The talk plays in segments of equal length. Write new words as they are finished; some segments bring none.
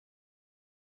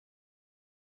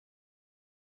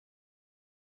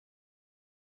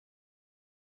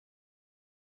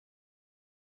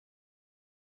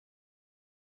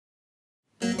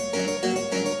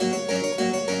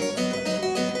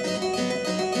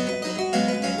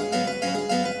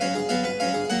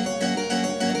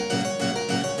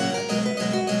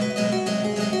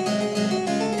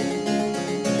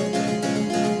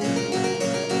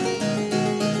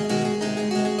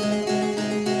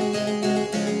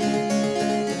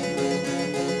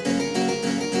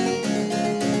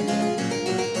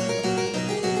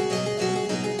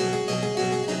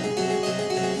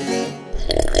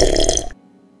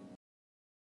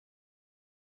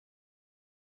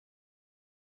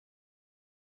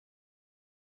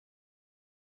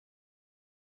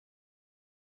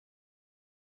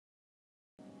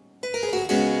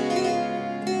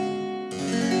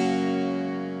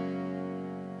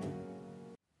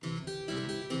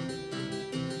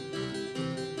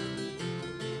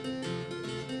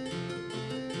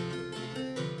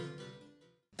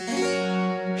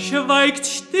Schweigt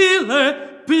stille,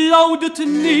 plaudert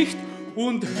nicht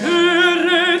und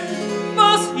höret,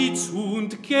 was itz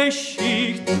und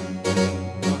Geschicht. Da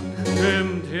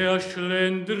kommt Herr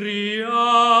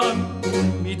Schlendrian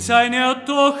mit seiner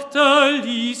Tochter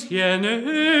Lieschen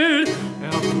Öl.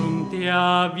 Er brummt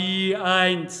ja wie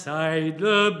ein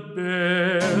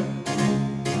Zeidelbär.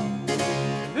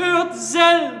 Hört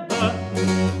selber,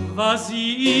 was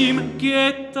sie ihm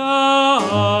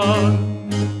getan.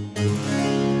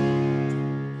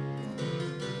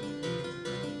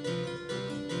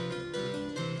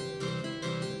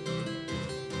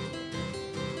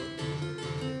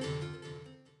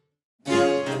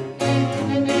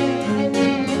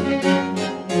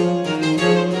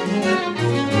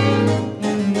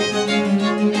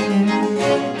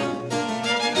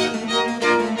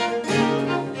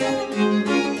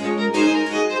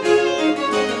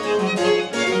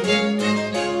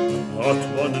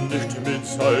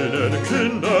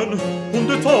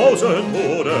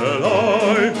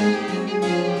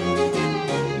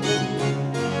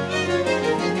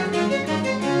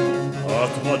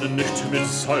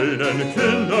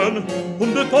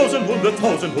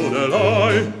 Hunderttausend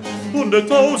Hodelei,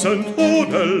 hunderttausend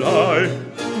Hodelei,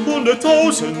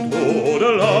 hunderttausend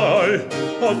Hodelei.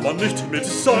 Hat man nicht mit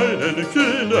seinen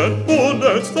Kindern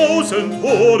 100.000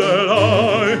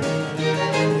 Hodelei.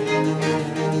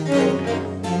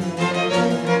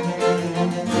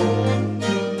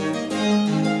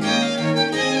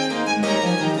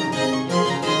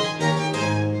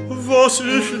 Was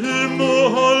ich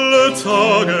immer alle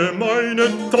Tage meine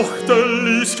Tochter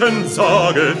Lieschen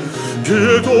sage,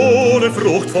 geht ohne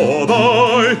Frucht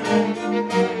vorbei.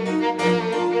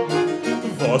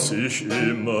 Was ich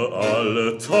immer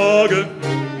alle Tage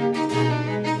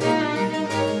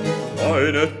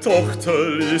meine Tochter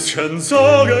Lieschen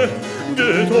sage,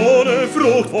 geht ohne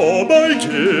Frucht vorbei,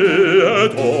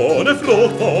 geht ohne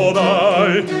Frucht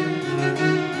vorbei.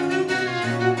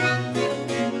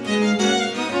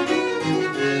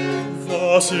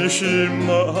 Was ich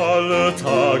immer alle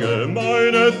Tage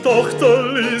meine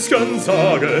Tochter Lieschen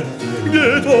sage,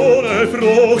 geht ohne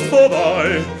Frucht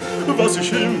vorbei. Was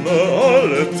ich immer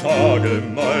alle Tage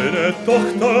meine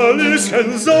Tochter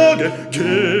Lieschen sage,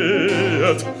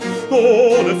 geht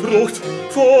ohne Frucht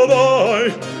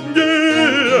vorbei,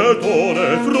 geht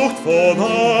ohne Frucht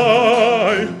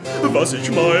vorbei. Was ich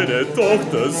meine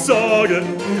Tochter sage,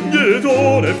 geht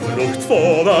ohne Frucht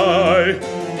vorbei.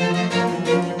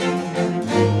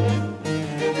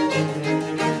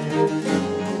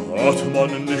 Hat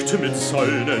man nicht mit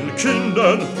seinen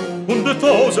Kindern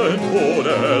 100.000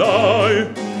 Hodelei?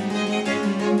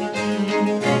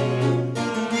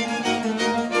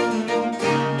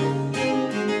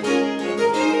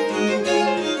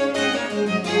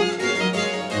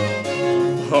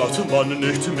 Hat man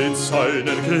nicht mit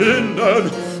seinen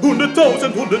Kindern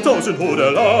 100.000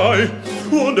 Hodelei?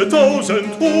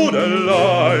 100.000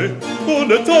 Hodelei,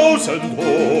 100.000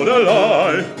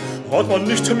 Hodelei. Hat man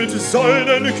nicht mit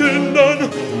seinen Kindern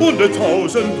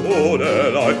 100.000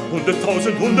 Hodelei,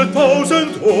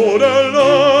 100.000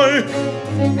 Hodelei.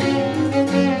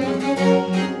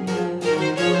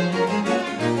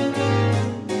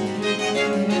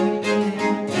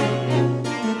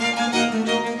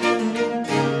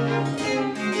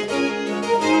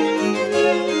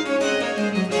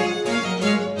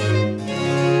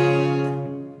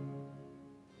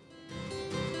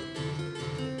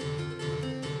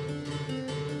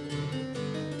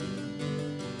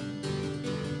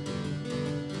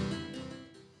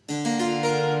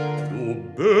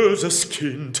 Böses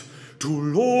Kind, du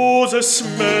loses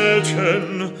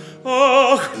Mädchen,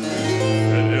 ach,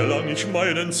 verlang ich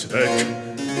meinen Zweck,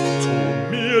 tu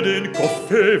mir den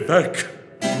Kaffee weg.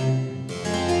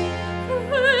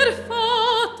 Herr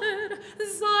Vater,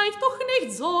 seid doch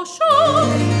nicht so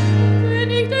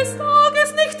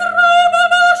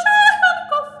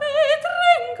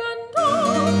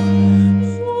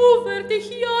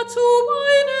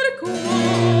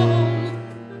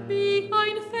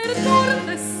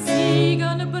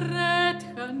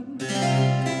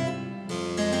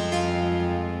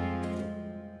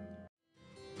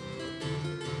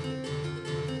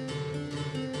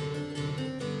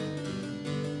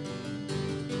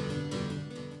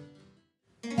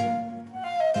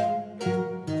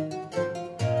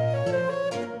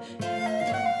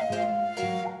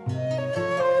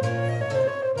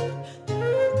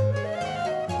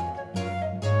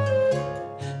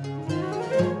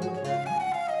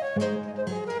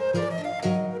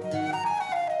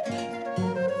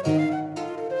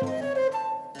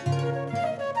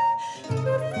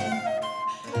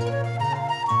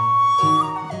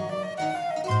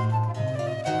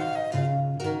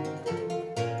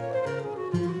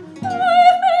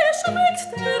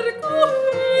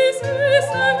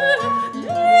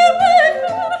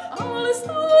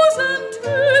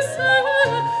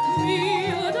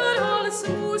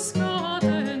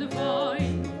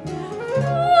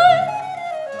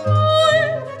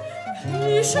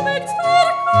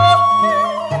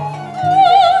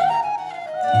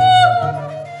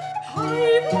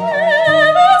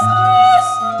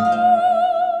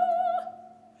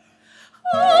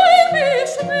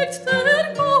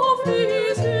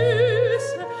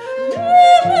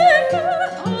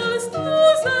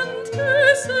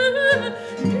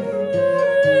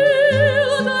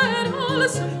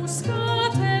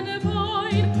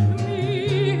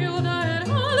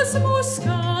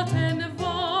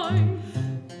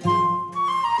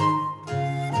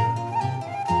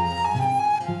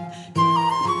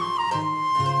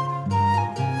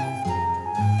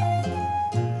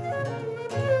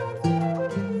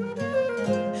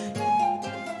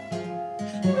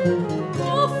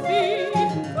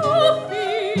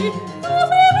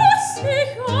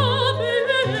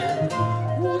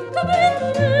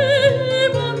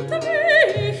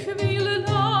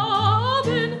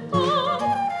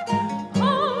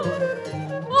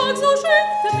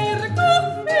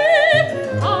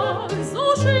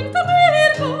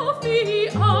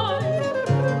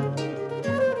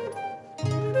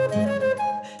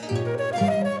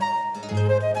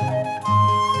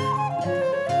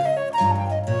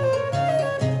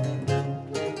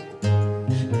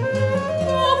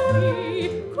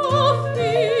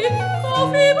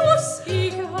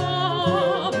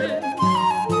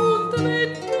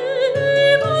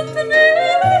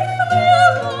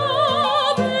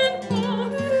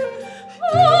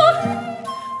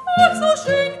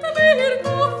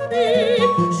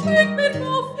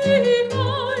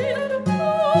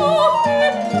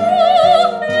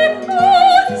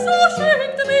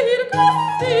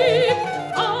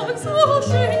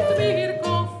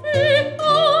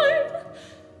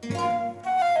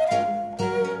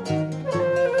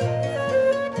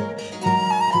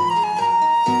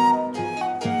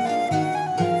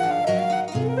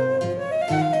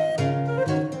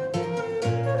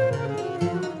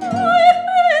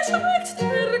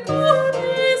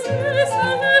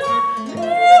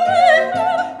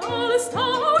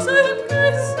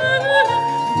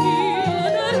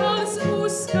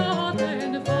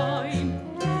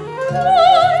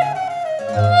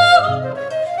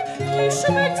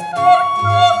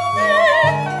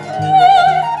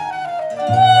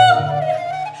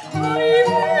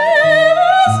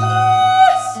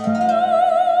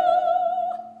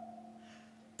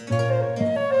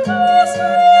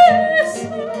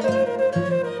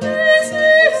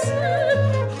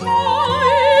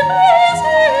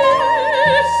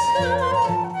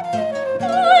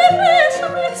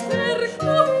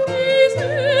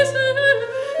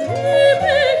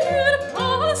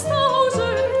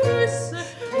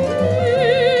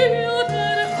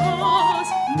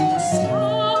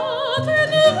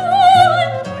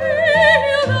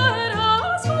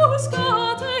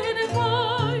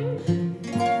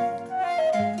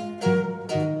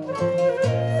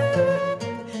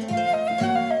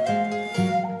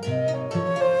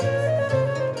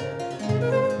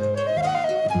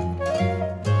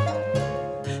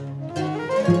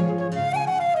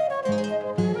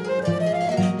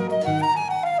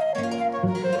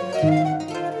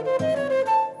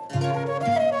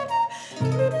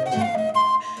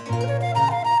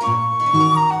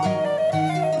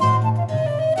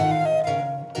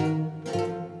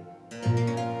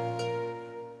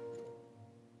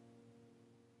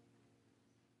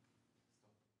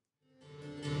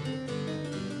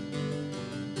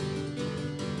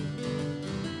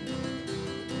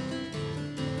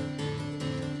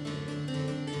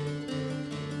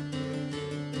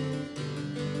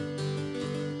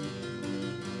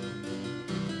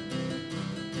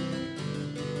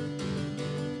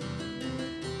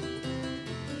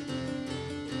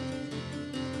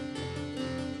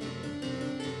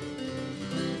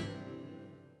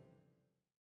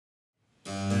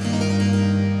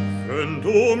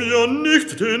Wenn du mir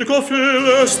nicht den Kaffee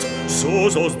lässt, so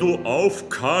sollst du auf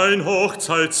kein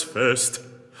Hochzeitsfest,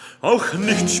 auch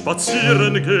nicht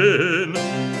spazieren gehen.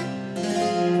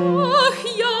 Ach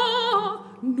ja,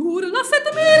 nur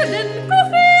lasset mir den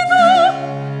Kaffee da.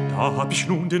 Da hab ich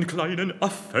nun den kleinen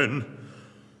Affen.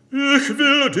 Ich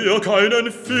will dir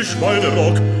keinen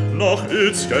Fischbeinrock nach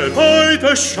Itzke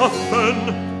weiter schaffen.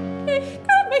 Ich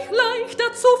kann mich leicht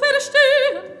dazu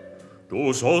verstehen.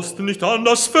 Du sollst nicht an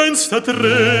das Fenster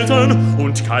treten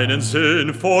und keinen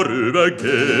Sinn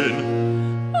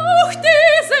vorübergehen. Auch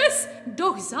dieses,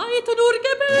 doch seid nur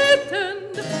gebeten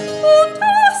und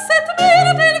lasset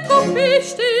mir den Kaffee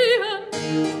stehen.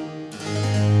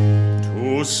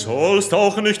 Du sollst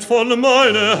auch nicht von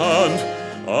meiner Hand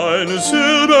ein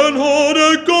silbern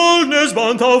oder goldenes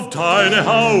Band auf deine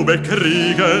Haube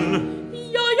kriegen.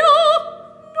 Ja, ja,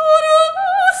 nur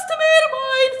lasst mir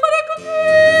mein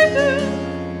Vergnügen.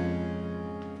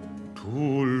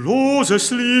 Du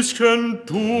loses Lieschen,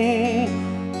 du,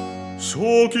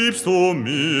 so gibst du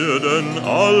mir denn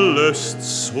alles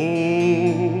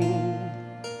zu.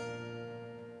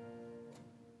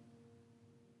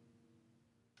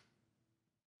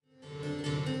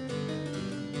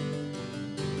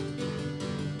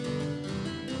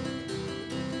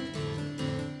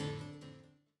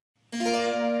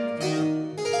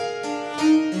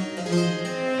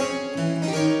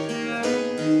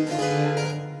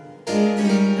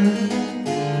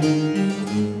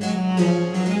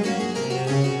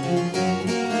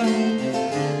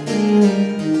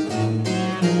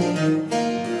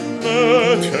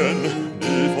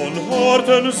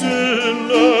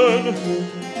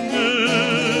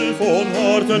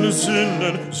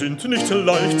 Sinnen sind nicht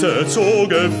leichter zu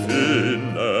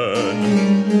gewinnen.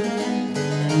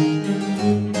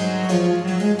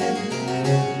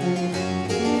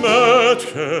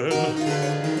 Mädchen,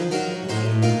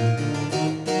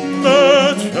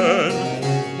 Mädchen,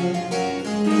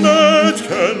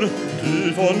 Mädchen,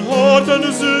 die von harten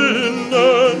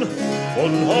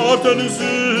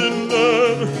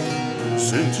Sinnen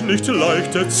sind nicht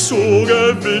leichter zu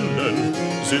gewinnen,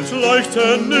 sind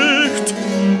leichter nicht.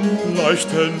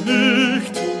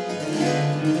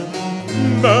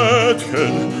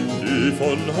 Mädchen, die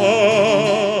von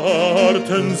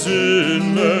harten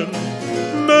Sinnen,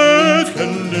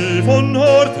 Mädchen, die von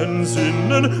harten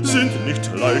Sinnen sind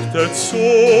nicht leichter zu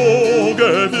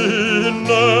gewinnen.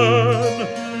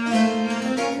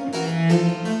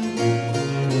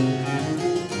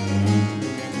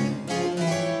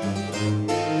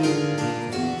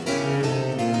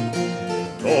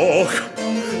 Doch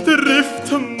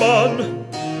trifft man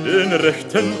den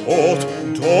rechten Ort,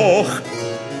 doch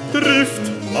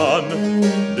trifft man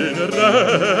den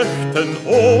rechten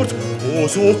Ort, oh,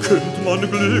 so könnt man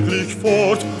glücklich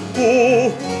fort,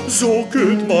 oh, so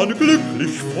könnt man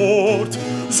glücklich fort,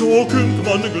 so könnt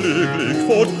man glücklich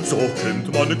fort, so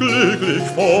könnt man glücklich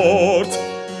fort.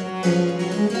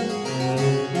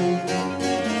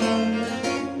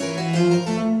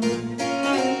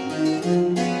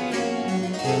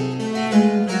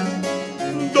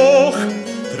 Doch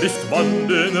trifft man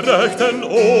den rechten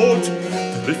Ort,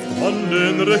 trifft man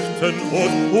den rechten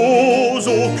Ort, oh,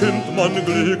 so könnt man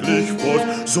glücklich fort,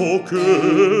 so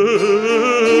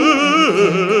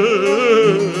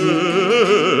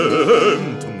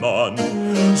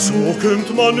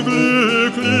könnt man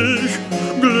glücklich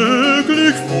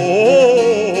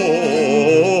fort,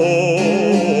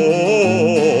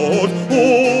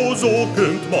 oh, so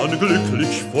könnt man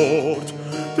glücklich fort.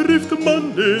 Trifft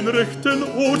man den rechten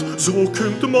Ort, so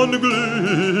könnt man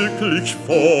glücklich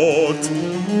fort.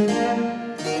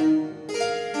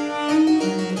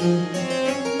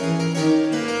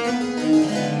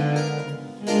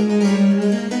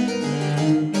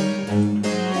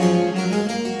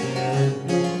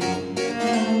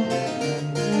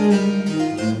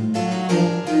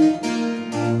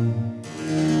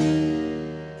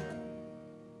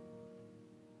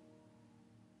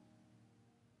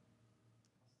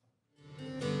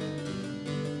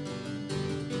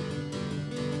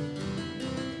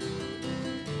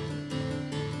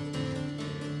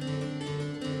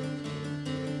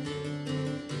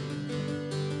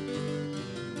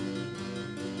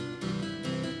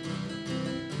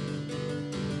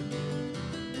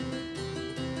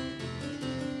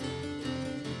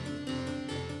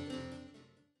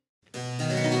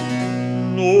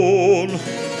 Nun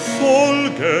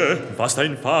folge, was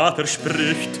dein Vater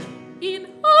spricht. In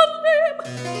allem,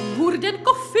 nur den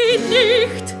Kaffee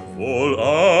nicht.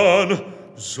 Wohlan,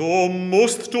 so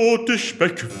musst du dich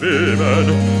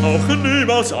bequemen, auch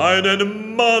niemals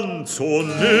einen Mann zu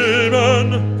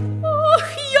nehmen. Ach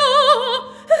ja,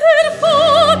 Herr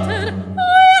Vater,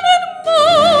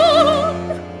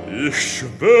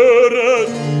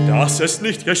 das ist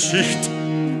nicht Geschicht.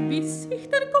 Bis ich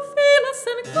den Kaffee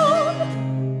lassen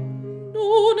kann.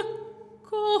 Nun,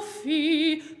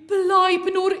 Kaffee,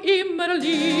 bleib nur immer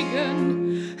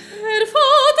liegen. Herr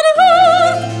Vater,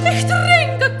 ich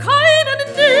trinke keinen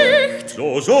nicht.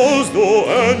 So sollst du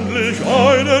endlich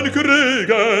einen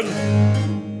kriegen.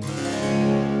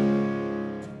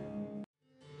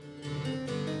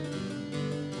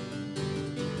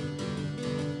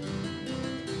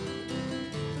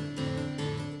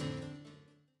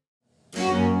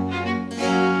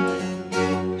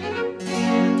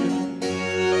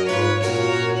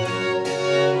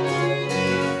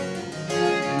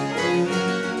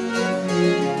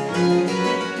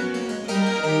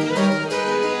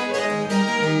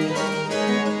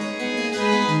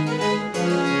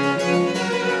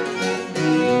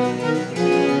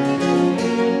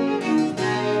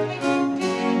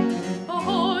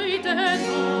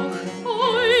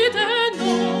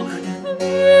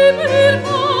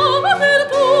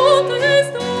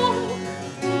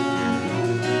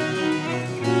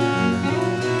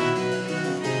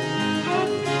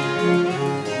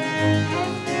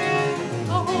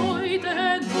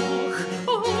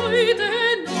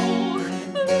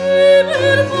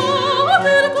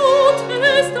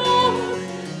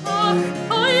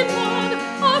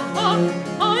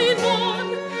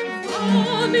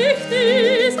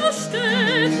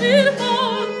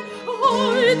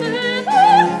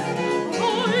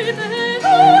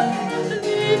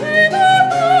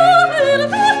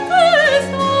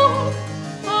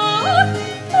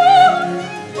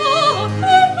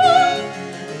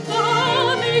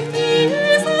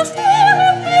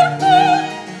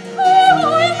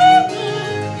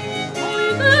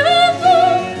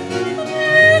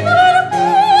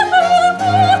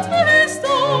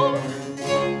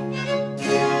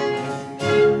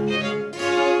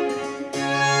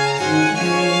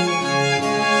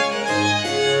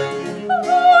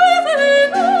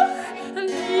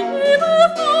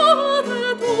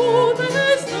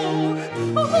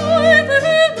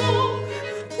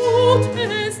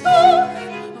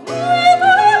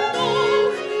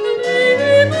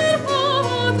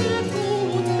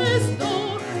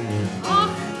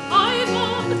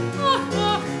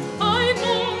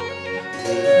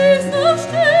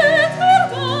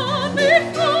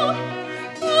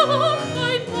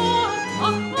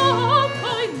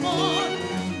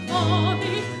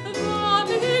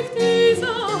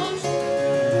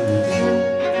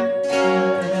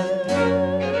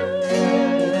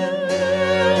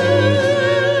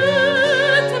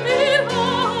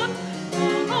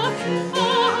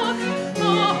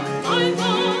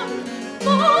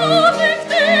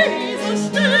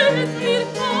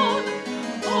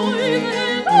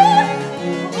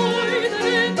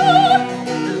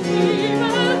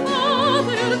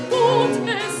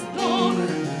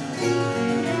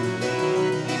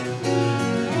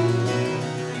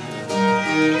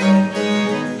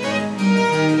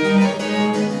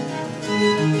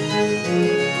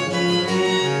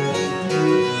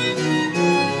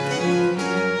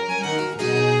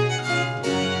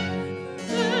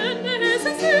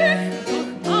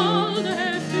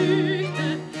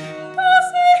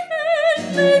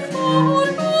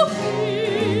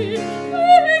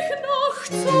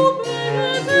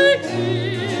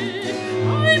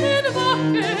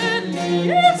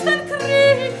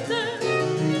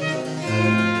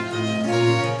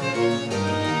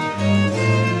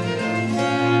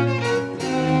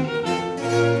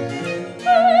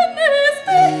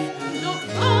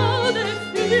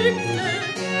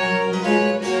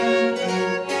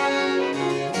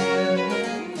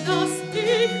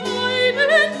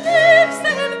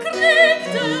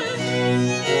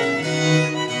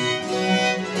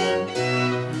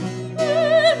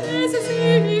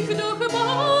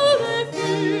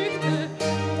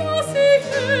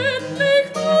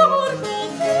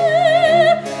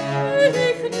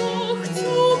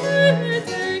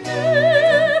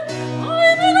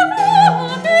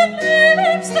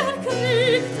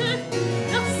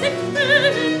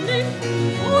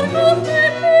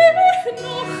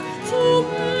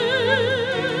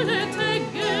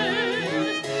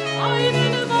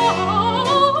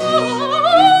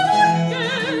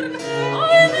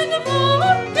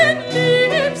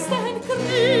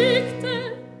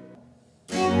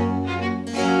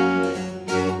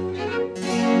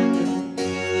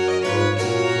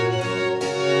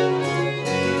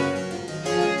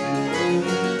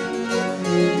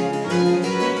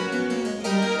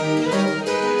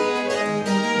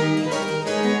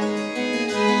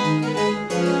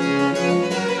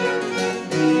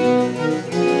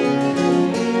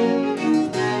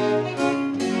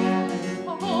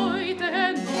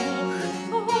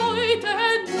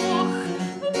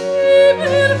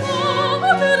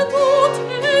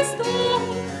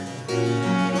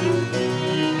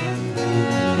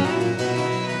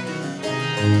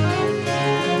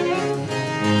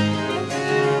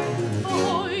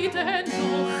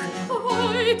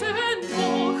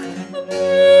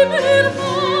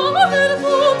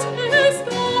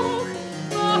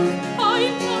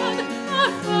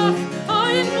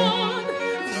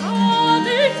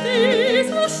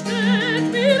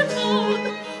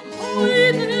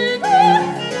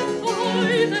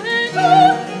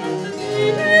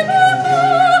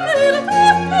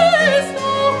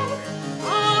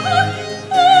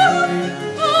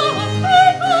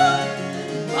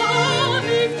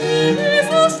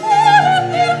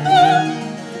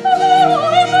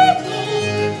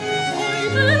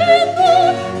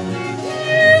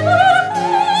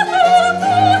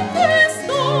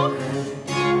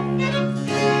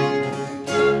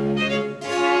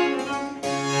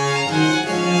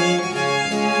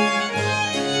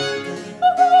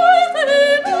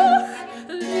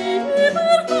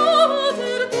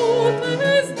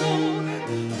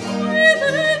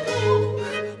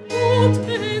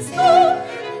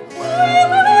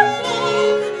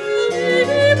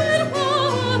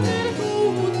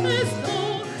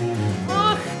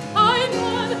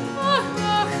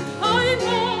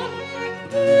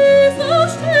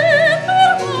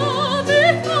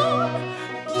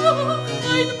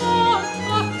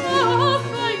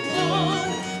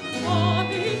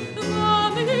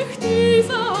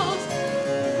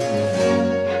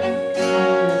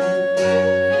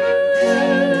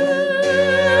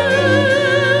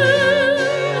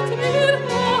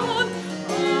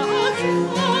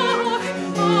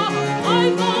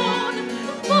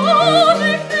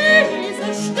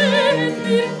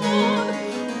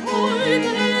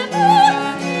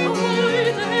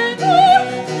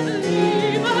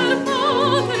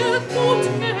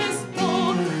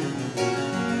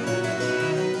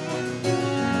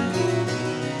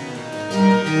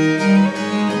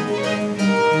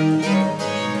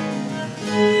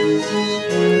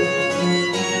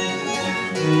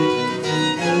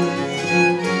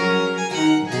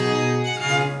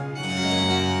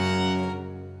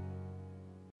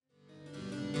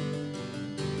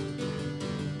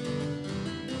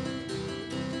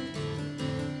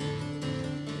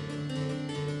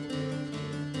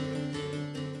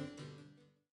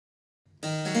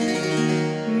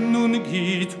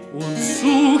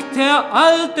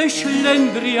 Alte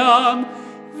Schlendrian,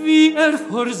 wie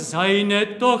vor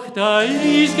seine Tochter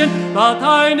Liesgen bald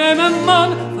einem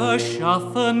Mann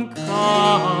verschaffen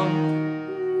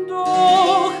kann.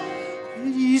 Doch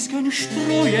Liesgen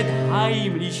streuet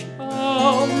heimlich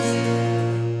aus.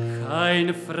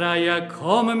 Kein Freier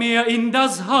komm mehr in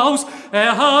das Haus,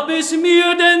 hab es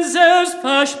mir denn selbst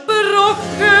versprochen.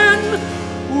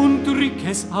 Und drück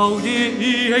es auch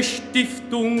die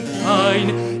Ehestiftung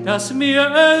ein, dass mir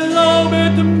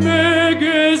erlaubet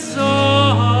möge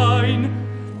sein,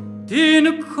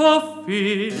 den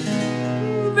Kaffee,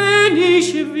 wenn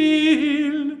ich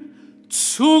will,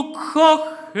 zu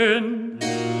kochen.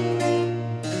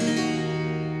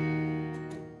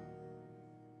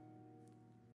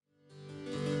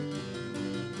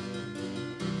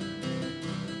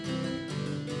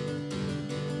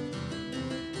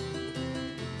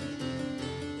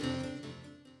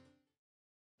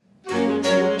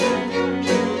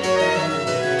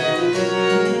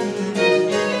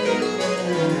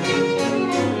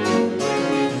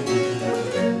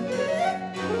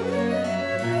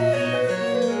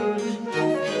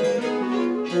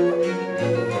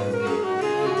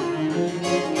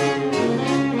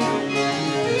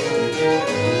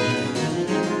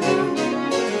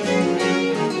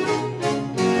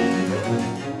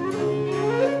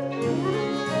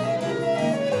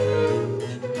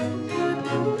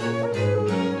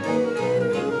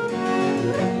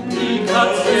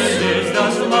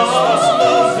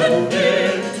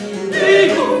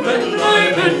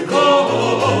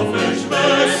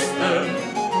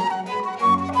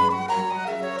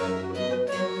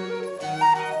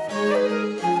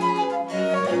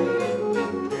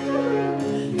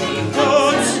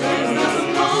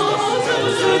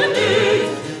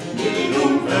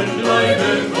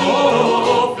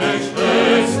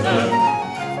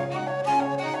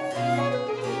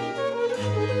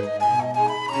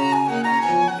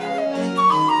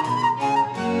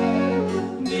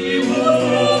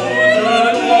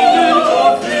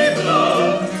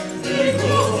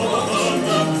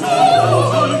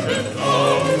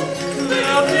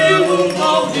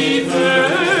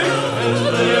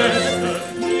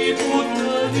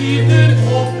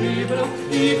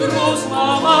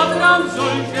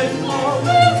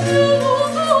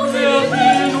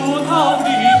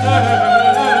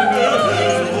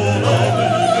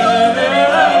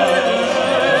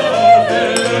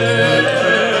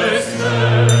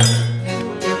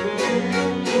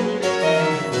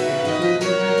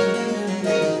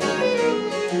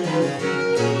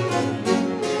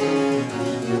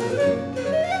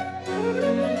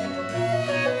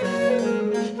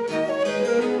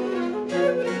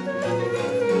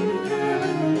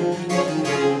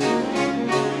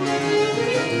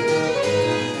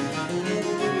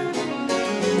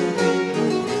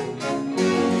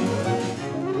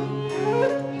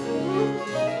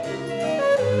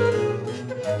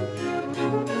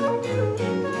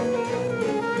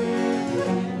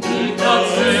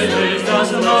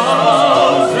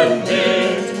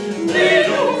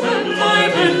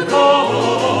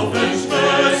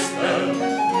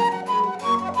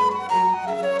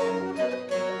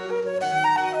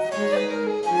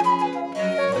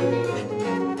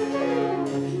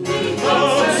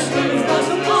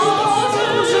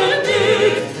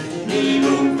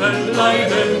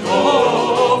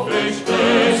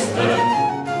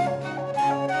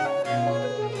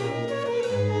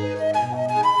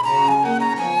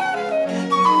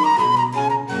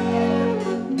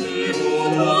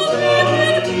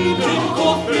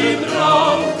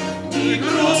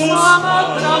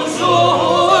 am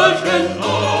solchen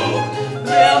Tag.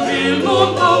 Wer will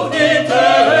nun auf die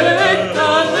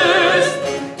Töchter lässt,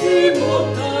 die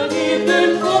Mutter liebt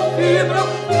den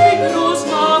Kopfgebrauch, die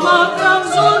Großmama am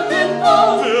solchen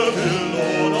Tag.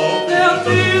 Wer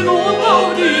will nun auf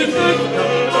die Töchter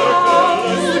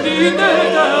lässt, die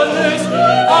Töchter lässt,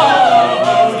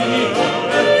 auf die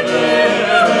Töchter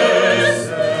lässt.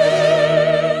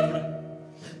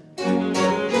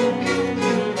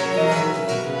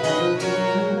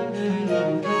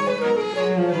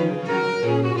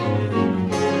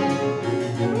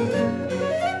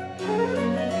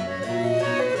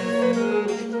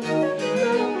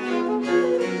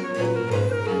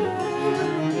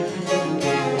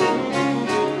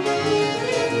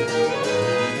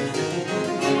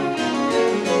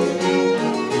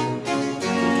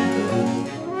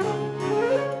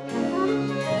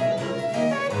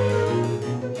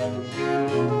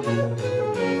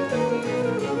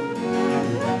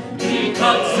 Die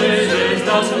Katze ist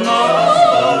das Maul.